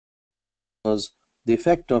the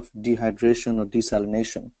effect of dehydration or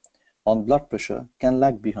desalination on blood pressure can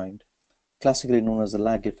lag behind, classically known as the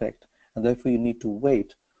lag effect, and therefore you need to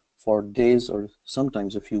wait for days or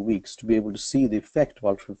sometimes a few weeks to be able to see the effect of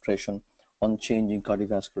ultrafiltration on changing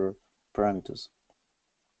cardiovascular parameters.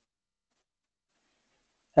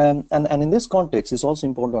 And in this context, it's also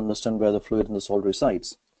important to understand where the fluid in the soul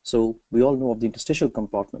resides. So we all know of the interstitial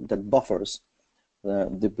compartment that buffers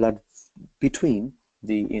the blood between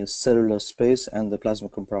the cellular space and the plasma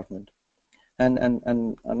compartment, and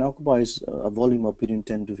occupies a volume of between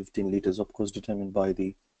 10 to 15 liters, of course determined by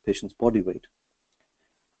the patient's body weight.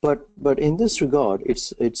 But in this regard,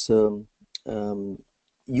 it's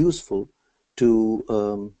useful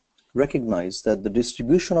to recognize that the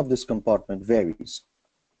distribution of this compartment varies,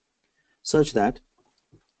 such that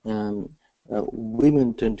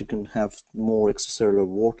women tend to have more extracellular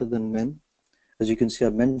water than men. As you can see, I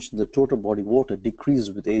mentioned the total body water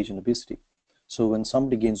decreases with age and obesity. So when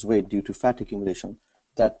somebody gains weight due to fat accumulation,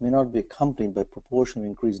 that may not be accompanied by proportional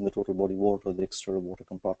increase in the total body water or the extracellular water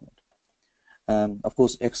compartment. Of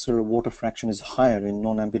course, extracellular water fraction is higher in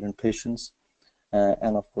non-ambulant patients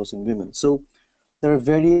and of course in women. So there are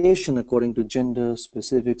variation according to gender,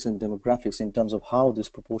 specifics, and demographics in terms of how this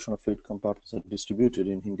proportion of fluid compartments are distributed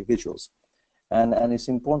in individuals. And it's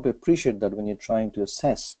important to appreciate that when you're trying to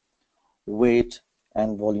assess weight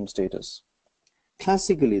and volume status.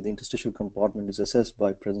 Classically, the interstitial compartment is assessed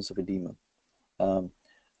by presence of edema,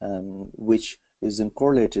 which is then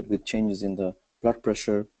correlated with changes in the blood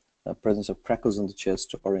pressure, presence of crackles in the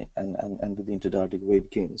chest, and with the interdiabetic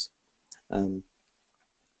weight gains.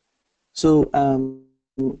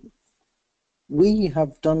 We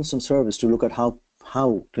have done some surveys to look at how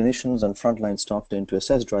clinicians and frontline staff tend to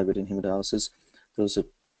assess dry weight in hemodialysis.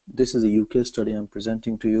 This is a UK study I'm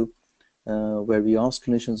presenting to you, where we ask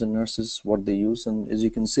clinicians and nurses what they use, and as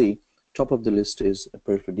you can see, top of the list is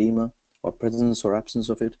peripheral edema, or presence or absence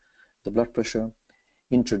of it, the blood pressure,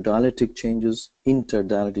 interdialytic changes,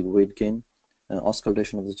 interdialytic weight gain,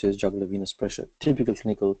 auscultation of the chest, jugular venous pressure, typical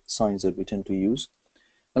clinical signs that we tend to use.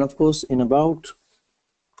 And of course, in about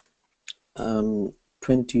 20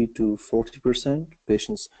 to 40%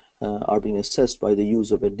 patients are being assessed by the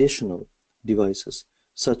use of additional devices,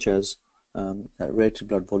 such as relative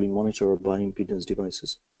blood volume monitor or bioimpedance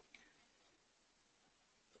devices.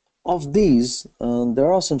 Of these,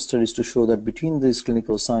 there are some studies to show that between these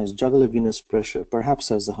clinical signs, jugular venous pressure perhaps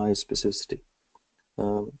has the highest specificity.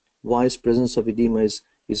 Why is presence of edema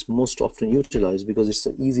is most often utilized? Because it's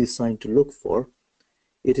an easy sign to look for.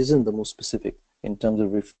 It isn't the most specific in terms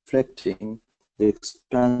of reflecting the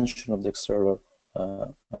expansion of the extracellular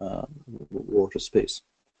water space.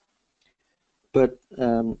 But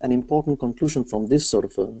an important conclusion from this sort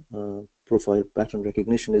of a profile pattern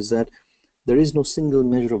recognition is that there is no single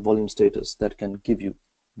measure of volume status that can give you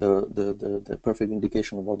the perfect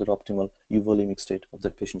indication of what the optimal euvolemic state of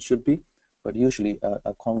that patient should be, but usually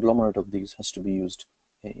a conglomerate of these has to be used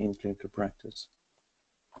in clinical practice.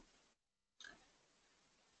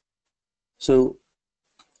 So,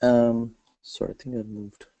 sorry, I think I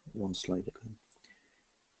moved one slide again.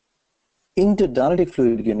 Interdialytic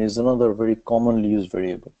fluid gain is another very commonly used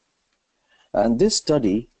variable. And this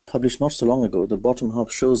study, published not so long ago, the bottom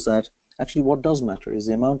half shows that actually what does matter is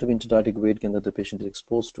the amount of interdialytic weight gain that the patient is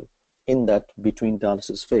exposed to in that between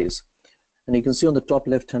dialysis phase. And you can see on the top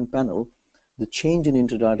left-hand panel, the change in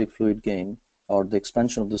interdialytic fluid gain or the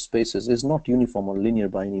expansion of the spaces is not uniform or linear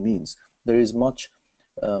by any means. There is much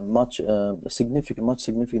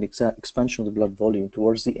significant expansion of the blood volume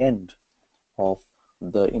towards the end of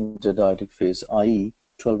the interdialytic phase, i.e.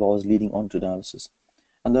 12 hours leading on to dialysis.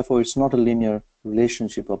 And therefore, it's not a linear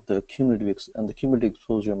relationship of the cumulative, and the cumulative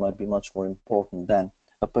exposure might be much more important than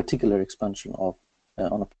a particular expansion of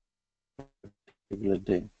on a particular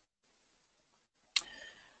day.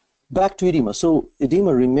 Back to edema. So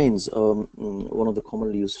edema remains one of the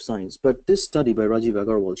commonly used signs, but this study by Rajiv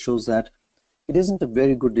Agarwal shows that it isn't a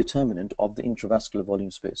very good determinant of the intravascular volume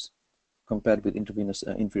space compared with intravenous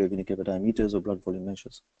inferior vena cava diameters or blood volume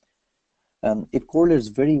measures. It correlates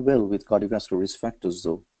very well with cardiovascular risk factors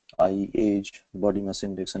though, i.e. age, body mass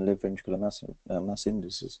index, and left ventricular mass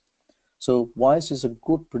indices. So whilst it's a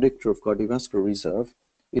good predictor of cardiovascular reserve,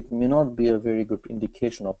 it may not be a very good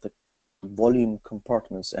indication of the volume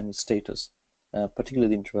compartments and status,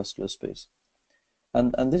 particularly the intravascular space.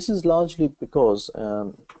 And this is largely because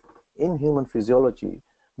in human physiology,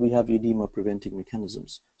 we have edema preventing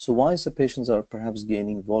mechanisms. So whilst the patients are perhaps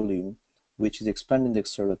gaining volume, which is expanding the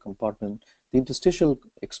extracellular compartment, the interstitial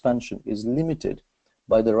expansion is limited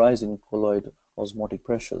by the rise in colloid osmotic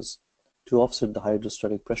pressures to offset the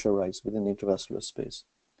hydrostatic pressure rise within the intravascular space.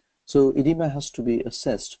 So edema has to be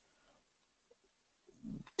assessed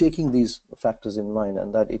taking these factors in mind,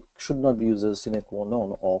 and that it should not be used as a sine qua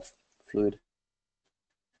non of fluid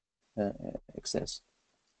excess.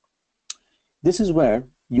 This is where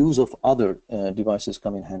use of other devices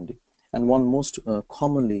come in handy. And one most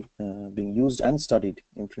commonly being used and studied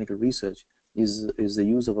in clinical research is the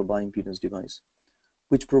use of a bioimpedance device,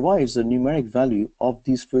 which provides a numeric value of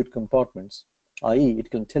these fluid compartments, i.e. it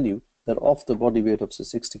can tell you that of the body weight of say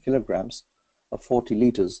 60 kilograms, 40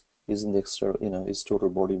 liters is in the extra, is total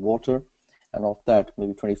body water, and of that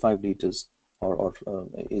maybe 25 liters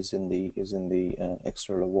is in the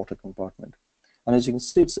external water compartment. And as you can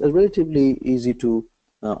see, it's relatively easy to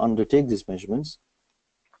undertake these measurements.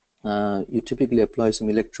 You typically apply some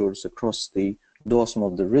electrodes across the dorsum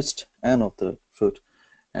of the wrist and of the foot,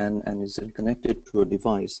 and is then connected to a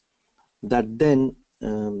device that then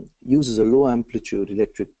uses a low amplitude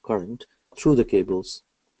electric current through the cables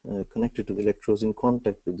connected to the electrodes in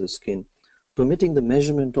contact with the skin, permitting the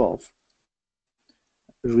measurement of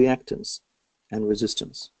reactance and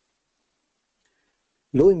resistance.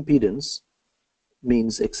 Low impedance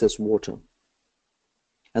means excess water,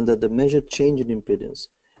 and that the measured change in impedance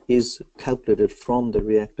is calculated from the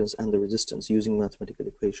reactance and the resistance using mathematical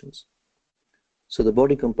equations. So the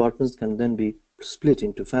body compartments can then be split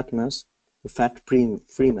into fat mass, the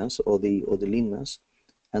fat-free mass, or the lean mass,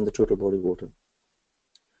 and the total body water.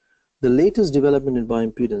 The latest development in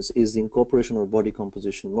bioimpedance is the incorporation of a body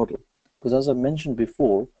composition model, because as I mentioned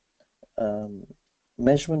before,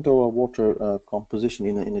 measurement of a water composition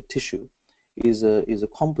in a tissue is a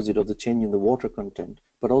composite of the change in the water content,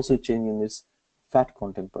 but also change in its fat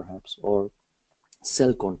content perhaps, or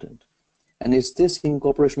cell content. And it's this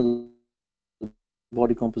incorporation of the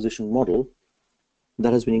body composition model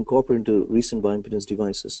that has been incorporated into recent bioimpedance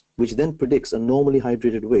devices, which then predicts a normally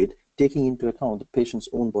hydrated weight, taking into account the patient's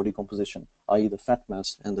own body composition, i.e. the fat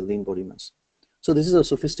mass and the lean body mass. So this is a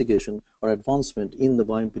sophistication or advancement in the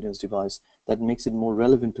bioimpedance device that makes it more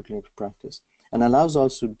relevant to clinical practice and allows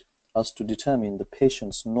us to determine the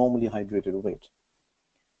patient's normally hydrated weight.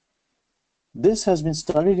 This has been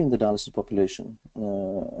studied in the dialysis population.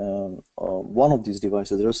 One of these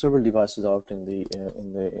devices, there are several devices out in the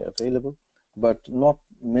available, but not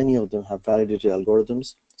many of them have validated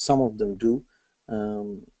algorithms. Some of them do,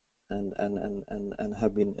 and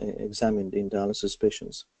have been examined in dialysis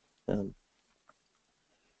patients. And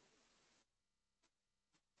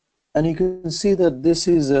you can see that this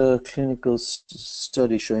is a clinical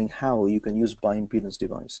study showing how you can use bioimpedance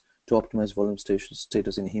device to optimize volume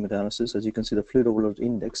status in hemodialysis. As you can see, the fluid overload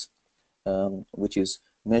index, which is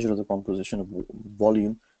measure of the composition of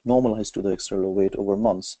volume normalized to the external weight over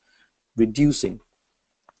months, reducing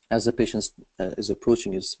as the patient is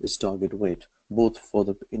approaching his target weight, both for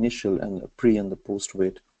the initial and pre and the post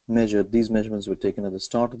weight measured. These measurements were taken at the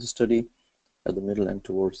start of the study, at the middle, and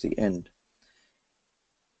towards the end.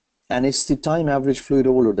 And it's the time average fluid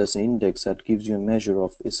overload as an index that gives you a measure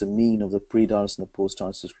of, it's a mean of the pre-dialysis and the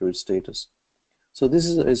post-dialysis fluid status. So this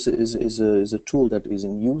is a tool that is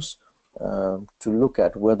in use to look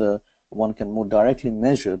at whether one can more directly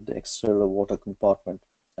measure the external water compartment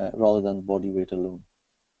rather than body weight alone.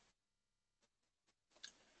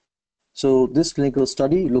 So this clinical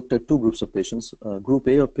study looked at two groups of patients. Group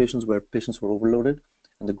A of patients where patients were overloaded,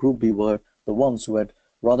 and the group B were the ones who had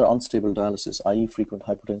rather unstable dialysis, i.e. frequent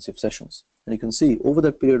hypertensive sessions. And you can see over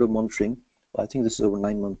that period of monitoring, I think this is over a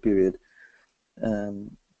 9-month period,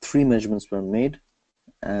 3 measurements were made,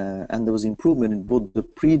 and there was improvement in both the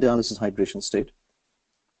pre-dialysis hydration state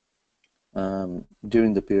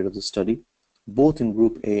during the period of the study, both in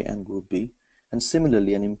group A and group B, and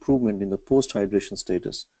similarly an improvement in the post-hydration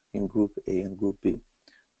status in group A and group B.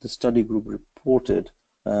 The study group reported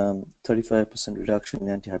 35% reduction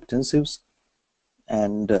in antihypertensives,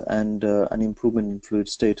 and an improvement in fluid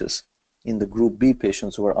status in the group B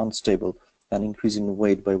patients who are unstable, and increase in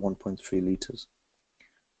weight by 1.3 liters.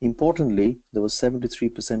 Importantly, there was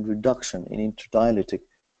 73% reduction in interdialytic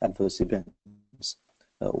adverse events,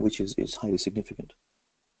 which is highly significant.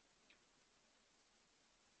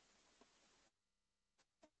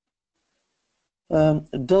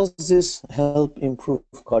 Does this help improve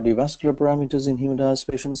cardiovascular parameters in hemodialysis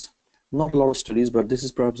patients? Not a lot of studies, but this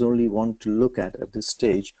is perhaps only one to look at this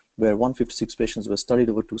stage, where 156 patients were studied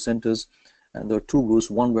over 2 centers, and there were 2 groups.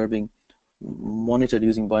 One were being monitored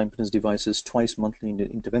using bioimpedance devices twice monthly in the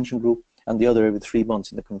intervention group, and the other every 3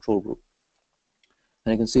 months in the control group.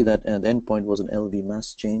 And you can see that the endpoint was an LV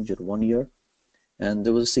mass change at 1 year, and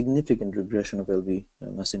there was a significant regression of LV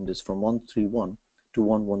mass index from 131 to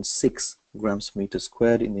 116 grams per meter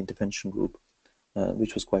squared in the intervention group,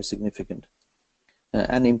 which was quite significant.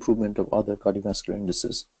 and improvement of other cardiovascular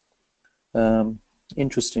indices.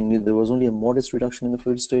 Interestingly, there was only a modest reduction in the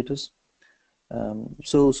fluid status.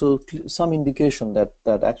 So some indication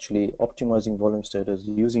that actually optimizing volume status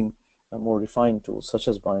using more refined tools such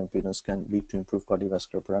as bioimpedance can lead to improved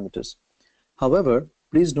cardiovascular parameters. However,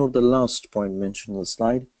 please note the last point mentioned on the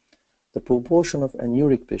slide. The proportion of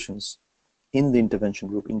anuric patients in the intervention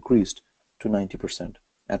group increased to 90%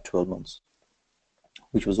 at 12 months,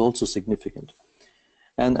 which was also significant.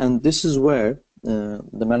 And this is where the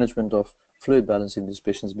management of fluid balance in these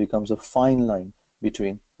patients becomes a fine line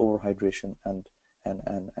between overhydration and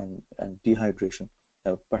dehydration,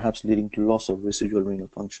 perhaps leading to loss of residual renal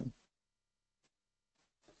function.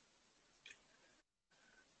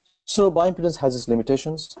 So bioimpedance has its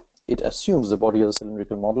limitations. It assumes the body as a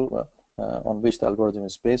cylindrical model on which the algorithm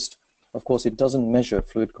is based. Of course, it doesn't measure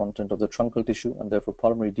fluid content of the truncal tissue, and therefore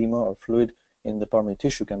pulmonary edema or fluid in the pulmonary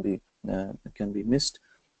tissue can be missed.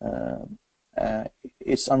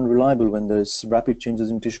 It's unreliable when there's rapid changes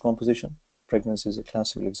in tissue composition. Pregnancy is a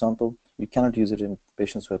classical example. You cannot use it in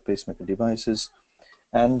patients who have pacemaker devices,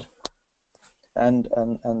 and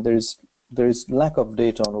there is lack of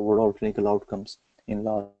data on overall clinical outcomes in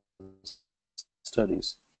large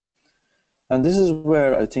studies. And this is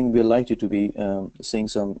where I think we're likely to be seeing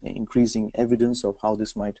some increasing evidence of how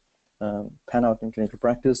this might pan out in clinical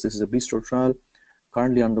practice. This is a bistro trial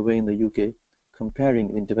currently underway in the UK, comparing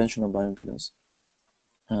the intervention of bioimpedance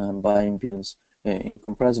in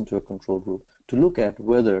comparison to a control group to look at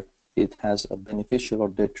whether it has a beneficial or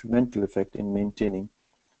detrimental effect in maintaining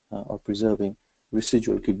or preserving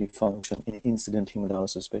residual kidney function in incident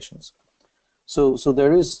hemodialysis patients. So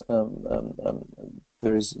there is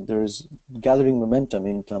gathering momentum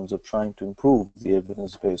in terms of trying to improve the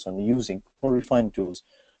evidence base on using more refined tools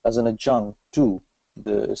as an adjunct to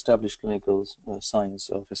the established clinical science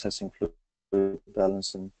of assessing fluid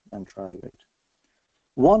balance and trial rate.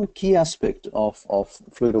 One key aspect of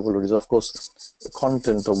fluid overload is, of course, the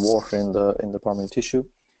content of water in the pulmonary tissue,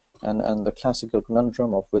 and the classical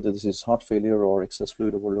conundrum of whether this is heart failure or excess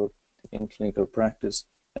fluid overload in clinical practice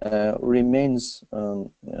remains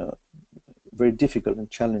very difficult and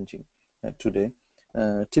challenging today.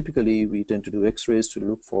 Typically, we tend to do X-rays to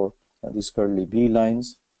look for these curly B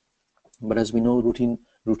lines, but as we know,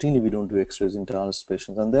 routinely we don't do X-rays in dialysis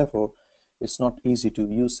patients, and therefore it's not easy to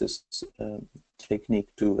use this technique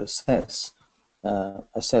to assess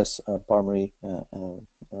pulmonary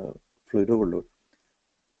fluid overload.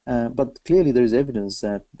 But clearly there is evidence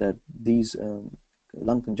that these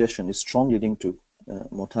lung congestion is strongly linked to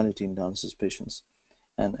mortality in dialysis patients,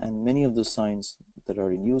 and many of the signs that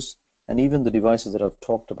are in use and even the devices that I've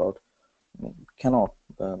talked about cannot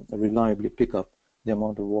reliably pick up the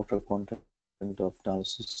amount of water content of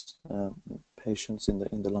dialysis patients in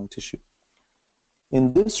the lung tissue.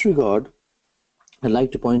 In this regard, I'd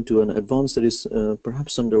like to point to an advance that is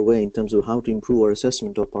perhaps underway in terms of how to improve our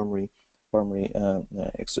assessment of pulmonary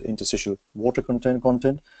interstitial water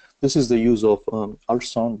content. This is the use of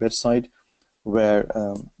ultrasound bedside, where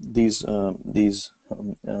these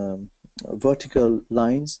vertical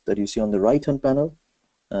lines that you see on the right-hand panel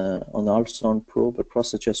on the ultrasound probe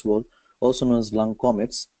across the chest wall, also known as lung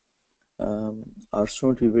comets, are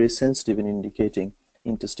shown to be very sensitive in indicating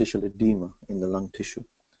interstitial edema in the lung tissue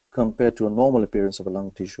compared to a normal appearance of a lung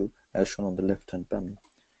tissue as shown on the left-hand panel.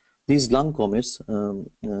 These lung comets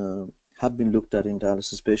have been looked at in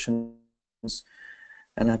dialysis patients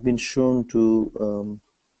and have been shown to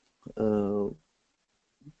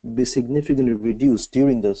be significantly reduced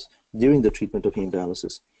during the treatment of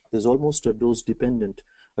hemodialysis. There's almost a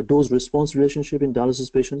dose-response relationship in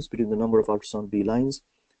dialysis patients between the number of ultrasound B lines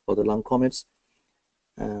or the lung comets,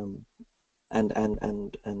 and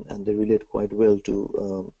they relate quite well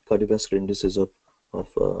to cardiovascular indices of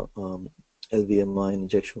LVMI and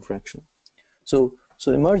ejection fraction. So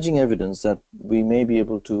emerging evidence that we may be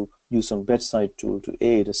able to use some bedside tool to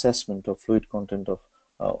aid assessment of fluid content of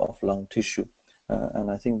lung tissue,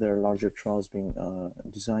 and I think there are larger trials being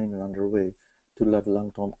designed and underway to level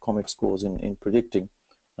lung comet scores in predicting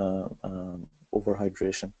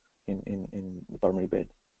overhydration in the pulmonary bed.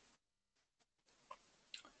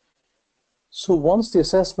 So once the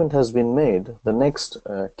assessment has been made, the next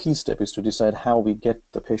key step is to decide how we get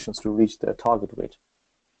the patients to reach their target weight.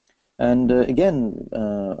 And again,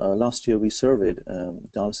 last year we surveyed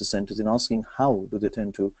dialysis centers in asking how do they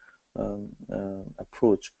tend to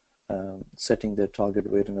approach setting their target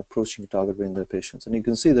weight and approaching target weight in their patients. And you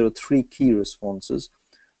can see there are three key responses.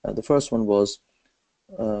 The first one was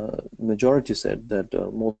majority said that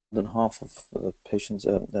more than half of patients,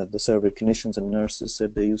 the surveyed clinicians and nurses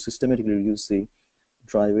said they systematically use the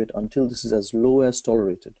dry weight until this is as low as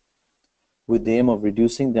tolerated, with the aim of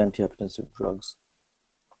reducing the antihypertensive drugs.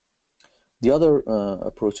 The other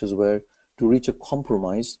approaches were to reach a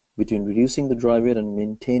compromise between reducing the dry weight and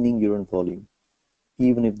maintaining urine volume,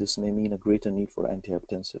 even if this may mean a greater need for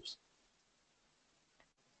antihypertensives.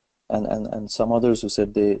 And some others who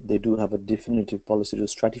said they do have a definitive policy to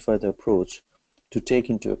stratify the approach to take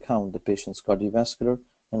into account the patient's cardiovascular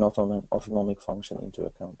and autonomic function into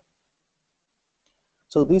account.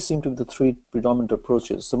 So these seem to be the three predominant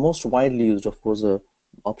approaches. The most widely used, of course,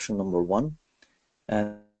 option number 1,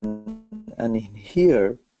 and in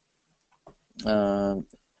here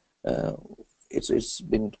it's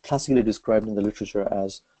been classically described in the literature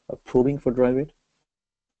as probing for dry weight.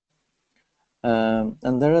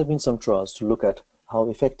 And there have been some trials to look at how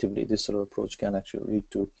effectively this sort of approach can actually lead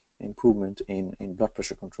to improvement in blood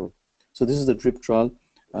pressure control. So this is the DRIP trial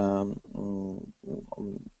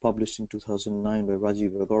published in 2009 by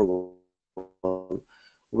Rajiv Agarwal,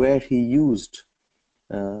 where he used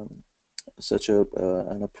such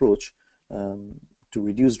an approach to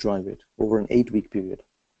reduce dry weight over an 8-week period.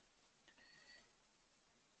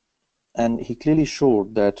 And he clearly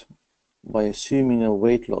showed that by assuming a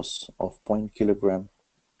weight loss of 1 kilogram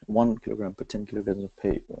per 10 kilograms of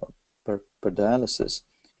per dialysis,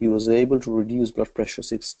 he was able to reduce blood pressure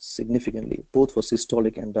significantly, both for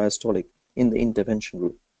systolic and diastolic, in the intervention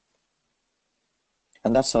group.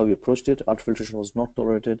 And that's how we approached it. Ultrafiltration was not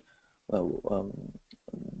tolerated.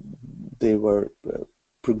 They were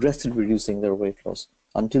progressively reducing their weight loss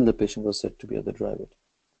until the patient was said to be at the dry weight.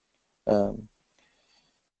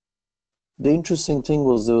 The interesting thing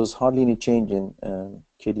was there was hardly any change in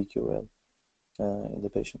KDQOL in the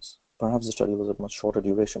patients. Perhaps the study was at much shorter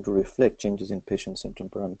duration to reflect changes in patient symptom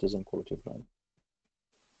parameters and quality of life.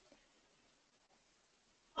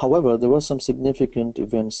 However, there were some significant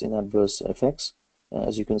events in adverse effects.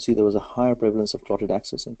 As you can see, there was a higher prevalence of clotted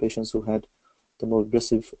access in patients who had the more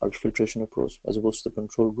aggressive ultrafiltration approach as opposed to the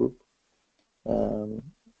control group. And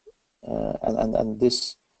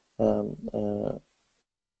this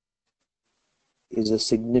is a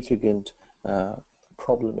significant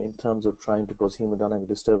problem in terms of trying to cause hemodynamic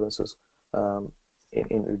disturbances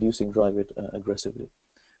in reducing dry weight aggressively.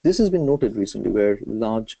 This has been noted recently, where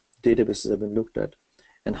large databases have been looked at,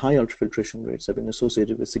 and high ultrafiltration rates have been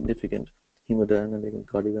associated with significant hemodynamic and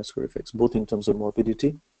cardiovascular effects, both in terms of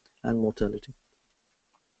morbidity and mortality,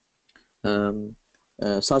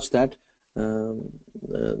 such that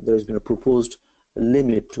there's been a proposed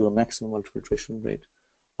limit to a maximum ultrafiltration rate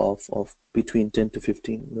of between 10 to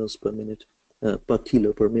 15 mils per minute per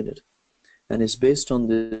kilo per minute, and it's based on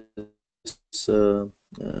this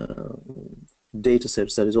data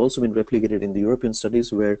sets that has also been replicated in the European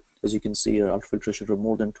studies, where, as you can see, ultrafiltration of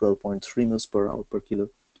more than 12.3 mils per hour per kilo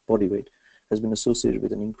body weight has been associated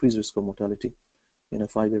with an increased risk of mortality in a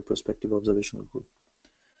 5-year prospective observational group.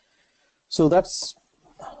 So that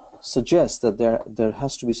suggests that there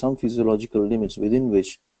has to be some physiological limits within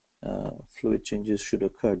which fluid changes should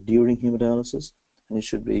occur during hemodialysis, and it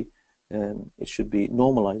should be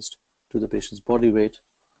normalized to the patient's body weight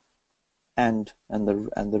and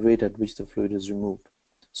the rate at which the fluid is removed.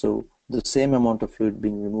 So the same amount of fluid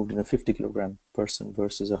being removed in a 50 kilogram person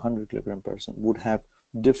versus a 100 kilogram person would have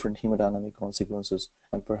different hemodynamic consequences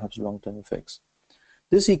and perhaps long-term effects.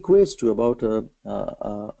 This equates to about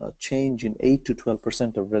a change in 8 to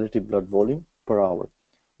 12% of relative blood volume per hour,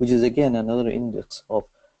 which is again another index of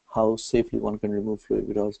how safely one can remove fluid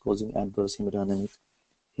without causing adverse hemodynamic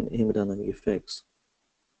effects.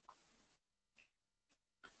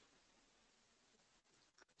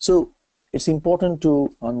 So it's important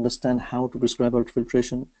to understand how to prescribe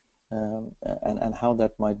ultrafiltration and how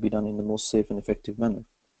that might be done in the most safe and effective manner.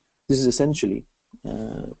 This is essentially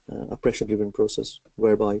a pressure-driven process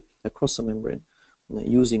whereby across the membrane,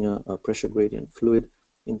 using a pressure gradient fluid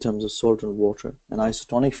in terms of salt and water, an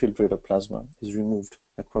isotonic filtrate of plasma is removed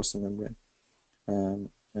across the membrane, and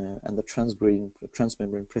the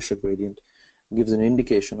transmembrane pressure gradient gives an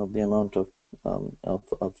indication of the amount of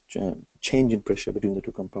change in pressure between the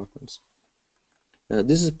two compartments.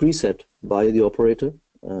 This is preset by the operator,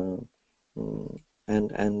 and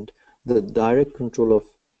the direct control of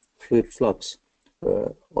fluid flux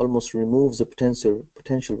almost removes the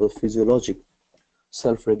potential of physiologic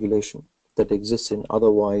self-regulation that exists in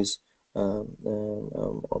otherwise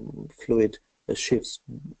fluid shifts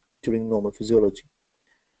during normal physiology.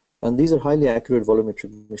 And these are highly accurate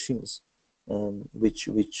volumetric machines, which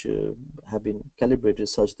have been calibrated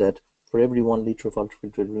such that for every 1 liter of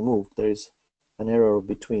ultrafiltrate removed, there is an error of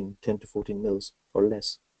between 10 to 14 mils or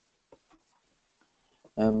less.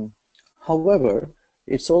 However,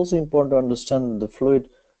 it's also important to understand the fluid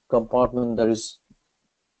compartment that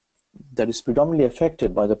is predominantly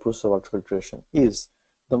affected by the process of ultrafiltration is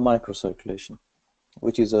the microcirculation,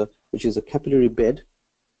 which is a capillary bed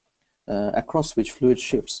across which fluid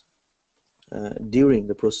shifts during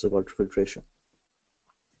the process of ultrafiltration.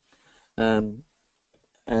 And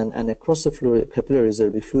across the capillaries there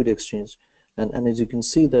will be fluid exchange, and as you can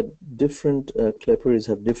see that different capillaries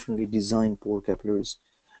have differently designed pore capillaries.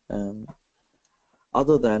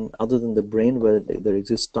 Other than the brain, where there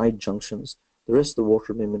exist tight junctions, the rest of the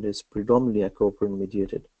water movement is predominantly aquaporin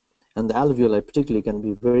mediated, and the alveoli particularly can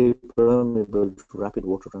be very permeable to rapid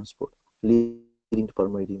water transport, leading to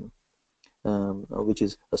pulmonary edema, which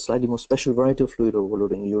is a slightly more special variety of fluid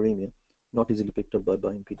overload in uremia, not easily picked up by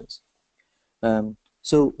bioimpedance.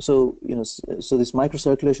 So this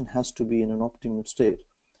microcirculation has to be in an optimum state,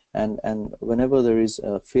 and whenever there is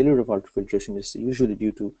a failure of ultrafiltration, it's usually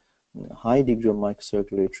due to high degree of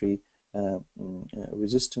microcirculatory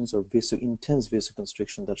resistance or intense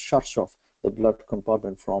vasoconstriction that shuts off the blood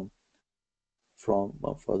compartment from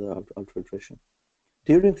further ultrafiltration.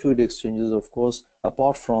 During fluid exchanges, of course,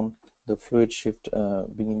 apart from the fluid shift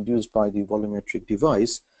being induced by the volumetric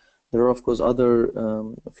device, there are of course other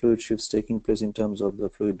fluid shifts taking place in terms of the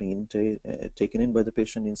fluid being taken in by the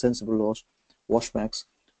patient, insensible loss, washbacks,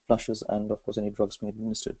 flushes, and of course any drugs being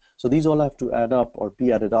administered. So these all have to add up or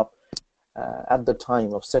be added up at the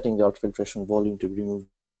time of setting the ultrafiltration volume to be removed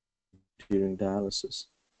during dialysis.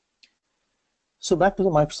 So back to the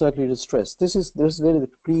microcirculated stress. This is really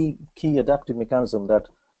the key adaptive mechanism that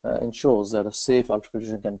ensures that a safe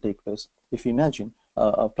ultrafiltration can take place. If you imagine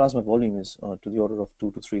a plasma volume is to the order of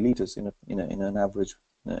 2 to 3 liters in an average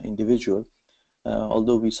individual,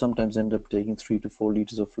 although we sometimes end up taking 3 to 4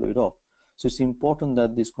 liters of fluid off. So it's important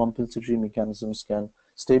that these compensatory mechanisms can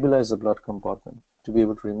stabilize the blood compartment to be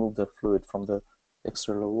able to remove that fluid from the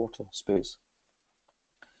external water space.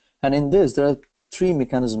 And in this, there are 3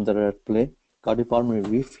 mechanisms that are at play. Cardiopulmonary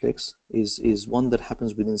reflex is one that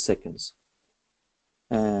happens within seconds,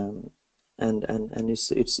 and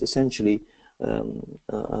it's essentially a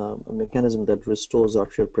mechanism that restores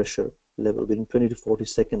arterial pressure level within 20 to 40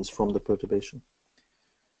 seconds from the perturbation.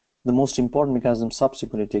 The most important mechanism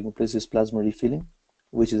subsequently taking place is plasma refilling,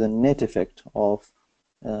 which is a net effect of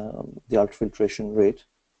the ultrafiltration rate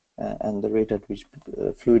and the rate at which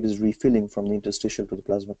fluid is refilling from the interstitial to the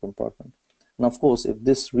plasma compartment. And of course, if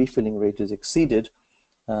this refilling rate is exceeded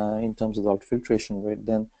in terms of the ultrafiltration rate,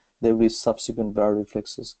 then there will be subsequent barrier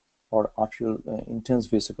reflexes or arterial intense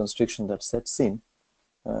vasoconstriction that sets in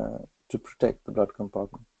to protect the blood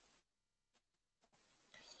compartment.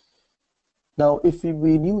 Now, if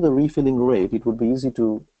we knew the refilling rate, it would be easy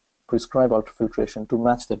to prescribe ultrafiltration to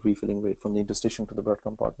match that refilling rate from the interstitium to the blood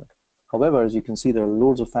compartment. However, as you can see, there are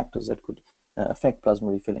loads of factors that could affect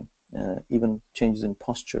plasma refilling, even changes in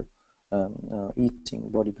posture, eating,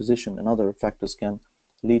 body position, and other factors can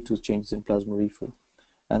lead to changes in plasma refill.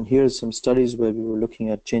 And here's some studies where we were looking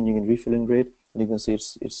at changing in refilling rate, and you can see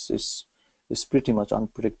it's pretty much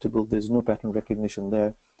unpredictable. There's no pattern recognition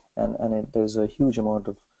there, and there's a huge amount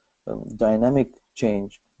of dynamic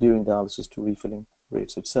change during dialysis to refilling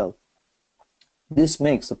rates itself. This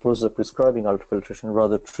makes the process of prescribing ultrafiltration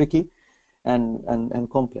rather tricky and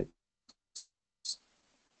complex.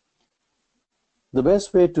 The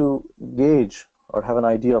best way to gauge or have an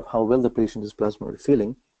idea of how well the patient is plasma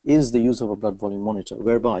refilling is the use of a blood volume monitor,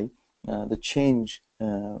 whereby the change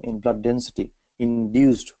in blood density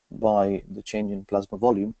induced by the change in plasma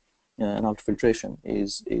volume and ultrafiltration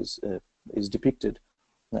is depicted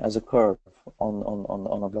as a curve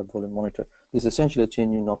on a blood volume monitor. This is essentially a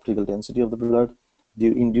change in optical density of the blood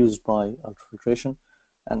induced by ultrafiltration,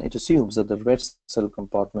 and it assumes that the red cell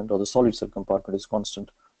compartment or the solid cell compartment is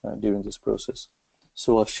constant during this process.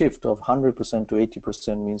 So a shift of 100% to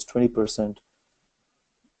 80% means 20%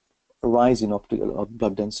 rise in optical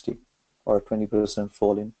blood density or a 20%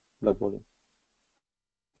 fall in blood volume.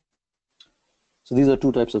 So these are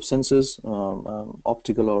 2 types of sensors,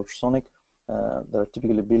 optical or ultrasonic, that are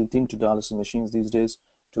typically built into dialysis machines these days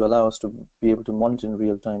to allow us to be able to monitor in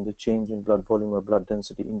real time the change in blood volume or blood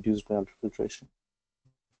density induced by ultrafiltration.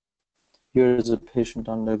 Here is a patient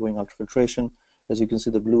undergoing ultrafiltration. As you can see,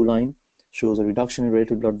 the blue line shows a reduction in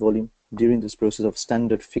relative blood volume during this process of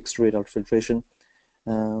standard fixed rate ultrafiltration.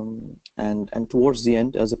 And towards the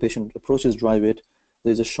end, as the patient approaches dry weight,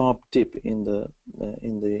 there is a sharp dip in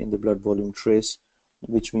the blood volume trace,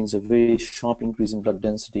 which means a very sharp increase in blood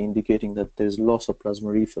density, indicating that there is loss of plasma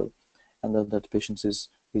refill, and that the patient is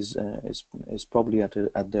probably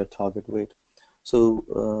at their target weight. So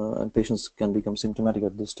and patients can become symptomatic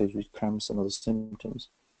at this stage with cramps and other symptoms.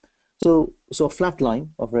 So a flat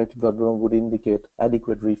line of red blood would indicate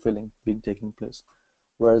adequate refilling being taking place,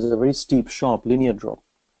 whereas a very steep, sharp linear drop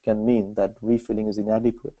can mean that refilling is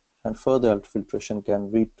inadequate, and further ultrafiltration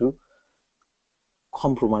can lead to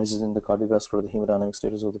compromises in the cardiovascular, the hemodynamic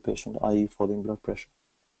status of the patient, i.e. falling blood pressure.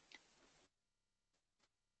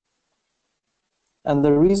 And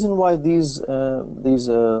the reason why these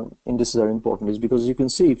indices are important is because you can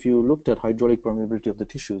see, if you looked at hydraulic permeability of the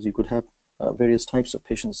tissues, you could have various types of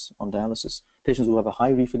patients on dialysis. Patients who have a high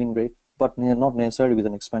refilling rate, but not necessarily with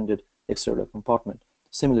an expanded extracellular compartment.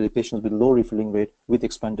 Similarly, patients with low refilling rate with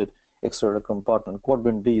expanded extracellular compartment.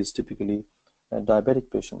 Quadrant D is typically diabetic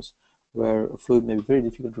patients, where fluid may be very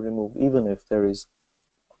difficult to remove, even if there is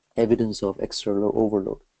evidence of extracellular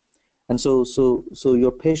overload. And so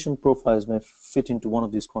your patient profiles may fit into one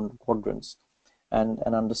of these quadrants, and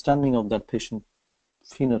an understanding of that patient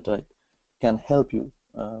phenotype can help you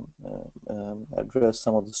address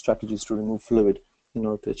some of the strategies to remove fluid in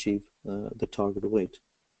order to achieve the target weight.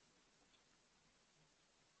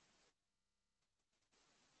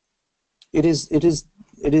 It is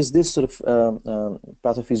this sort of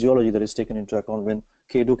pathophysiology that is taken into account when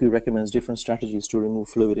Keidoki recommends different strategies to remove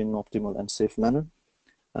fluid in an optimal and safe manner.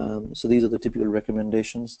 So these are the typical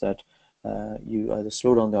recommendations, that you either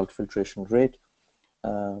slow down the ultrafiltration rate,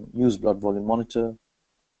 use blood volume monitor,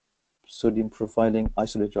 sodium profiling,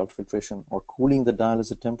 isolated ultrafiltration, or cooling the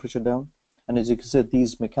dialysis temperature down. And as you can see,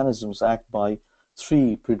 these mechanisms act by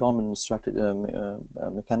three predominant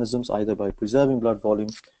mechanisms, either by preserving blood volume,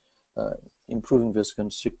 improving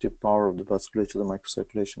vasoconstrictive power of the blood circulation, the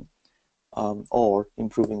microcirculation, or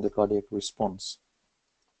improving the cardiac response.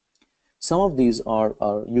 Some of these are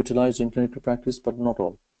utilized in clinical practice, but not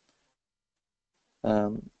all.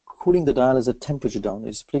 Cooling the dialysis temperature down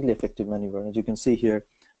is a particularly effective maneuver. As you can see here,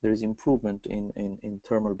 there is improvement in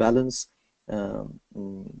thermal balance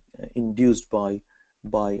induced by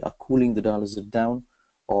cooling the dialysis down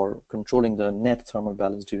or controlling the net thermal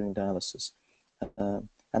balance during dialysis.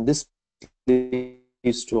 And this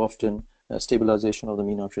leads to often stabilization of the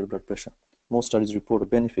mean arterial blood pressure. Most studies report a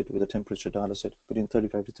benefit with a temperature dialysis between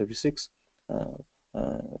 35 to 36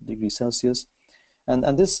 degrees Celsius.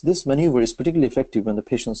 And this maneuver is particularly effective when the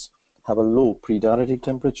patients have a low pre-dialytic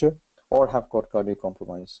temperature or have got cardiac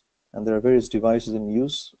compromise. And there are various devices in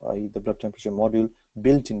use, i.e. the blood temperature module,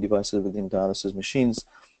 built-in devices within dialysis machines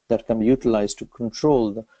that can be utilized to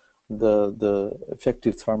control the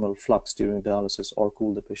effective thermal flux during dialysis or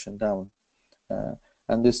cool the patient down.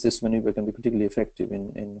 And this maneuver can be particularly effective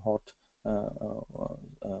in hot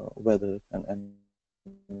weather and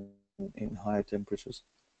in higher temperatures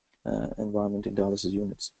environment in dialysis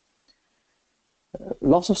units.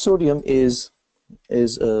 Loss of sodium is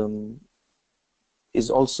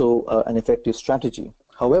also an effective strategy.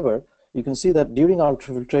 However, you can see that during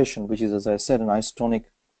ultrafiltration, which is, as I said, an isotonic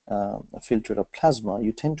filter of plasma,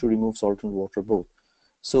 you tend to remove salt and water both.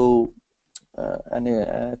 So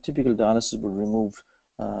a typical dialysis would remove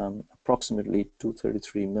approximately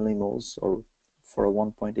 233 millimoles, or for a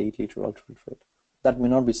 1.8 liter ultrafiltrate. That may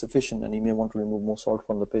not be sufficient, and you may want to remove more salt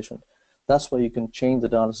from the patient. That's why you can change the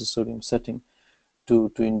dialysis sodium setting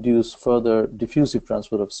to induce further diffusive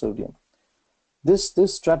transfer of sodium. This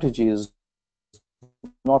strategy is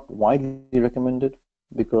not widely recommended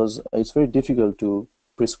because it's very difficult to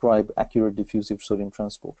prescribe accurate diffusive sodium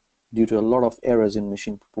transport due to a lot of errors in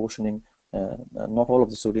machine proportioning. Not all of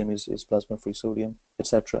the sodium is plasma-free sodium,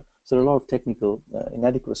 etc. So there are a lot of technical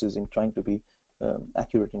inadequacies in trying to be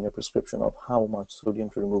accurate in a prescription of how much sodium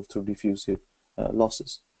to remove through diffusive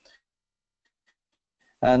losses.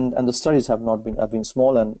 And the studies have been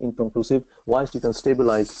small and inconclusive. Whilst you can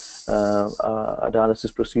stabilize a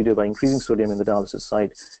dialysis procedure by increasing sodium in the dialysis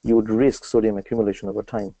site, you would risk sodium accumulation over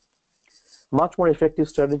time. Much more effective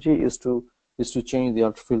strategy is to change the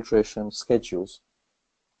ultrafiltration schedules.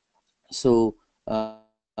 So there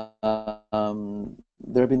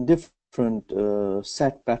have been different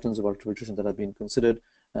set patterns of ultrafiltration that have been considered,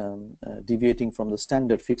 deviating from the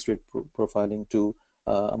standard fixed rate profiling to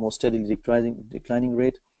a more steadily declining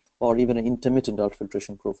rate, or even an intermittent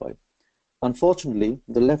ultrafiltration profile. Unfortunately,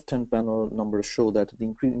 the left-hand panel numbers show that the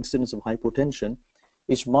increased incidence of hypotension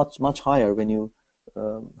is much higher when you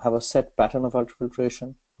have a set pattern of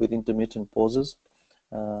ultrafiltration with intermittent pauses.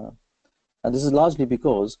 And this is largely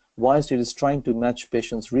because whilst it is trying to match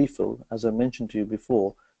patients' refill, as I mentioned to you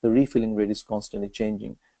before, the refilling rate is constantly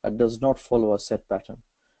changing. It does not follow a set pattern.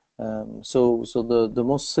 So the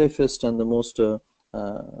most safest and the most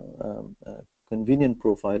convenient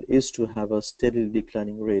profile is to have a steadily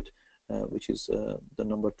declining rate, which is the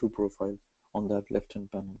number 2 profile on that left-hand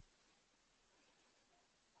panel.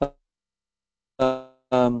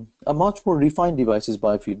 A much more refined device is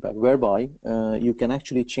biofeedback, whereby you can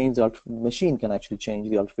actually change the machine can actually change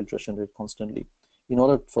the ultrafiltration rate constantly in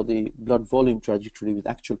order for the blood volume trajectory with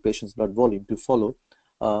actual patient's blood volume to follow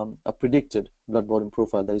a predicted blood volume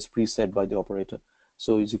profile that is preset by the operator.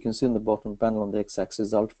 So as you can see in the bottom panel on the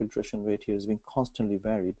x-axis, the ultrafiltration rate here is being constantly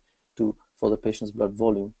varied for the patient's blood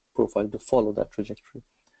volume profile to follow that trajectory.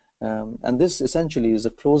 And this essentially is the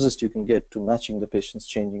closest you can get to matching the patient's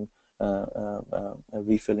changing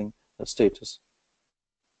refilling status.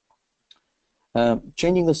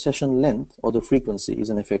 Changing the session length or the frequency is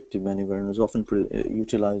an effective maneuver and is often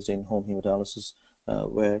utilized in home hemodialysis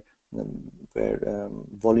where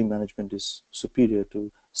volume management is superior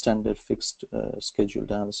to standard fixed scheduled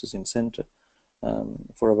dialysis in center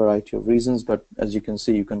for a variety of reasons. But as you can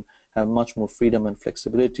see, you can have much more freedom and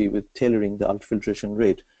flexibility with tailoring the ultrafiltration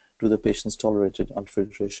rate to the patient's tolerated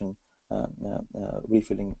ultrafiltration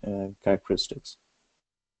refilling characteristics.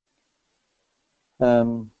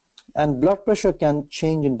 And blood pressure can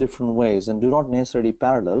change in different ways and do not necessarily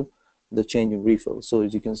parallel the change in refill. So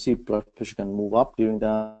as you can see, blood pressure can move up during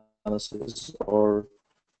dialysis or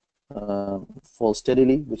fall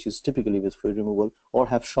steadily, which is typically with fluid removal, or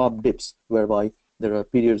have sharp dips whereby there are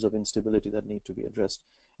periods of instability that need to be addressed.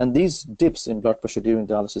 And these dips in blood pressure during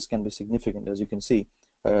dialysis can be significant. As you can see,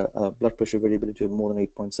 blood pressure variability of more than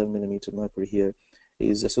 8.7 millimeter mercury here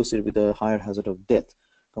is associated with a higher hazard of death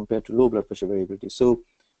compared to low blood pressure variability. So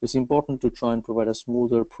it's important to try and provide a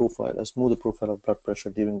smoother profile of blood pressure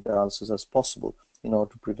during dialysis as possible in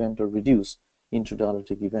order to prevent or reduce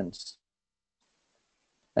intradialytic events.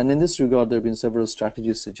 And in this regard, there have been several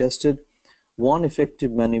strategies suggested. One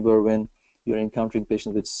effective maneuver when you're encountering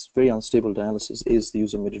patients with very unstable dialysis is the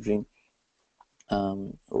use of midodrine,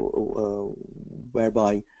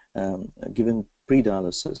 whereby given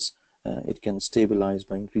pre-dialysis, it can stabilize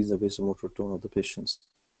by increasing the vasomotor tone of the patients.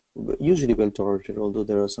 Usually well tolerated, although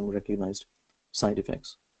there are some recognized side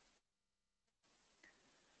effects.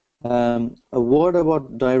 A word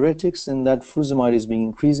about diuretics, in that furosemide is being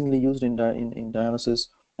increasingly used in dialysis,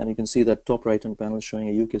 and you can see that top right-hand panel showing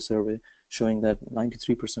a UK survey showing that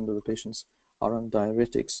 93% of the patients are on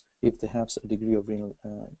diuretics if they have a degree of renal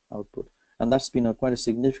output. And that's been quite a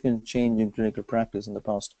significant change in clinical practice in the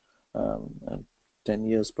past 10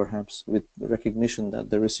 years perhaps, with the recognition that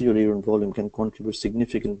the residual urine volume can contribute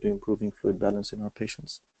significantly to improving fluid balance in our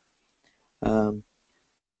patients.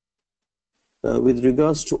 With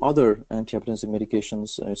regards to other antihypertensive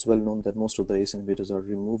medications, it's well known that most of the ACE inhibitors are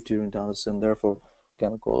removed during dialysis and therefore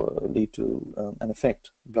can lead to and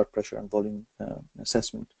affect blood pressure and volume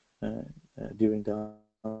assessment during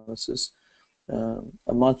dialysis.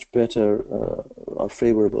 A much better or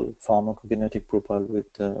favorable pharmacokinetic profile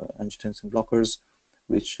with angiotensin blockers,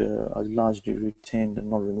 which are largely retained and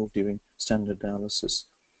not removed during standard dialysis.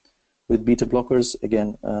 With beta blockers,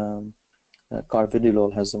 again,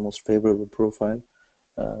 carvedilol has the most favorable profile,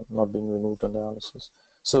 not being removed on dialysis.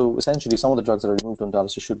 So essentially, some of the drugs that are removed on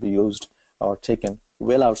dialysis should be used or taken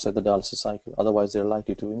well outside the dialysis cycle. Otherwise, they're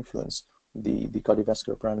likely to influence the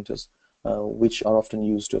cardiovascular parameters, which are often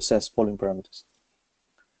used to assess volume parameters.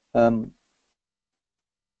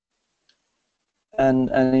 And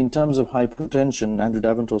in terms of hypertension, Andrew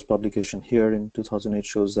Davenport's publication here in 2008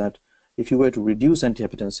 shows that if you were to reduce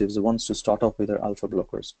antihypertensives, the ones to start off with are alpha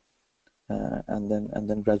blockers, and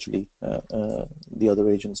then gradually the other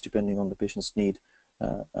agents depending on the patient's need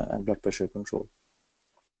and blood pressure control.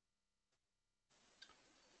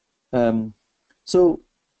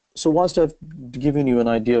 So whilst I've given you an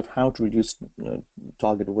idea of how to reduce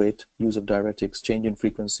target weight, use of diuretics, change in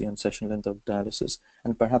frequency and session length of dialysis,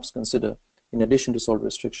 and perhaps consider, in addition to salt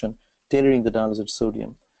restriction, tailoring the dialysate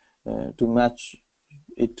sodium to match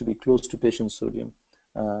it to be close to patient sodium.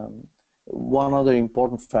 One other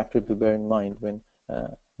important factor to bear in mind when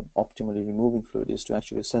optimally removing fluid is to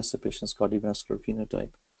actually assess the patient's cardiovascular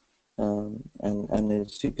phenotype. And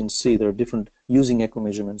as you can see, there are different, using echo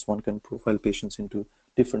measurements, one can profile patients into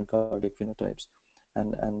different cardiac phenotypes,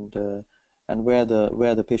 and where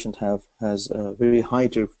the patient has a very high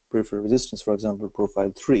peripheral resistance, for example,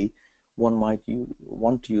 profile 3, one might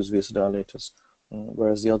want to use vasodilators,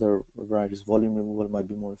 whereas the other varieties, volume removal, might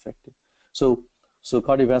be more effective. So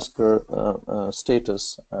cardiovascular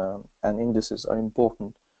status and indices are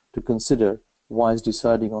important to consider whilst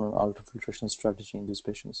deciding on an ultrafiltration strategy in these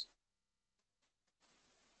patients.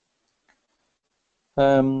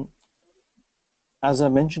 As I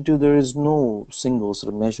mentioned to you, there is no single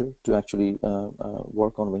sort of measure to actually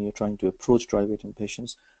work on when you're trying to approach dry weight in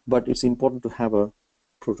patients, but it's important to have a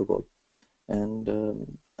protocol. And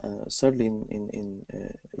certainly in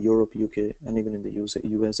Europe, UK, and even in the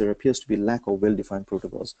US, there appears to be lack of well-defined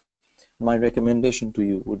protocols. My recommendation to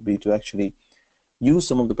you would be to actually use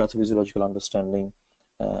some of the pathophysiological understanding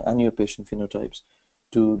and your patient phenotypes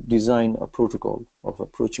to design a protocol of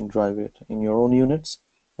approaching dry weight in your own units.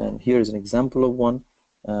 And here is an example of one.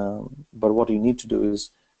 But what you need to do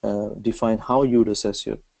is define how you would assess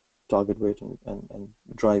your target weight and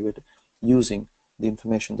dry weight using the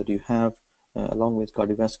information that you have, along with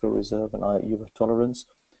cardiovascular reserve and IUF tolerance.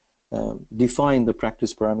 Define the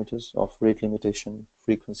practice parameters of rate limitation,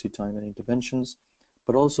 frequency, time, and interventions,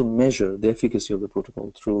 but also measure the efficacy of the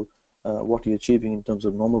protocol through what you're achieving in terms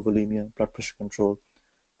of normal volemia, blood pressure control,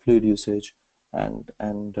 fluid usage, and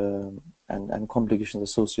complications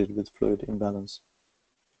associated with fluid imbalance.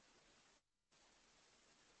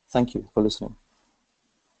 Thank you for listening.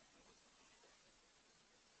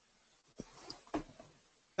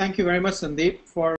 Thank you very much, Sandip, for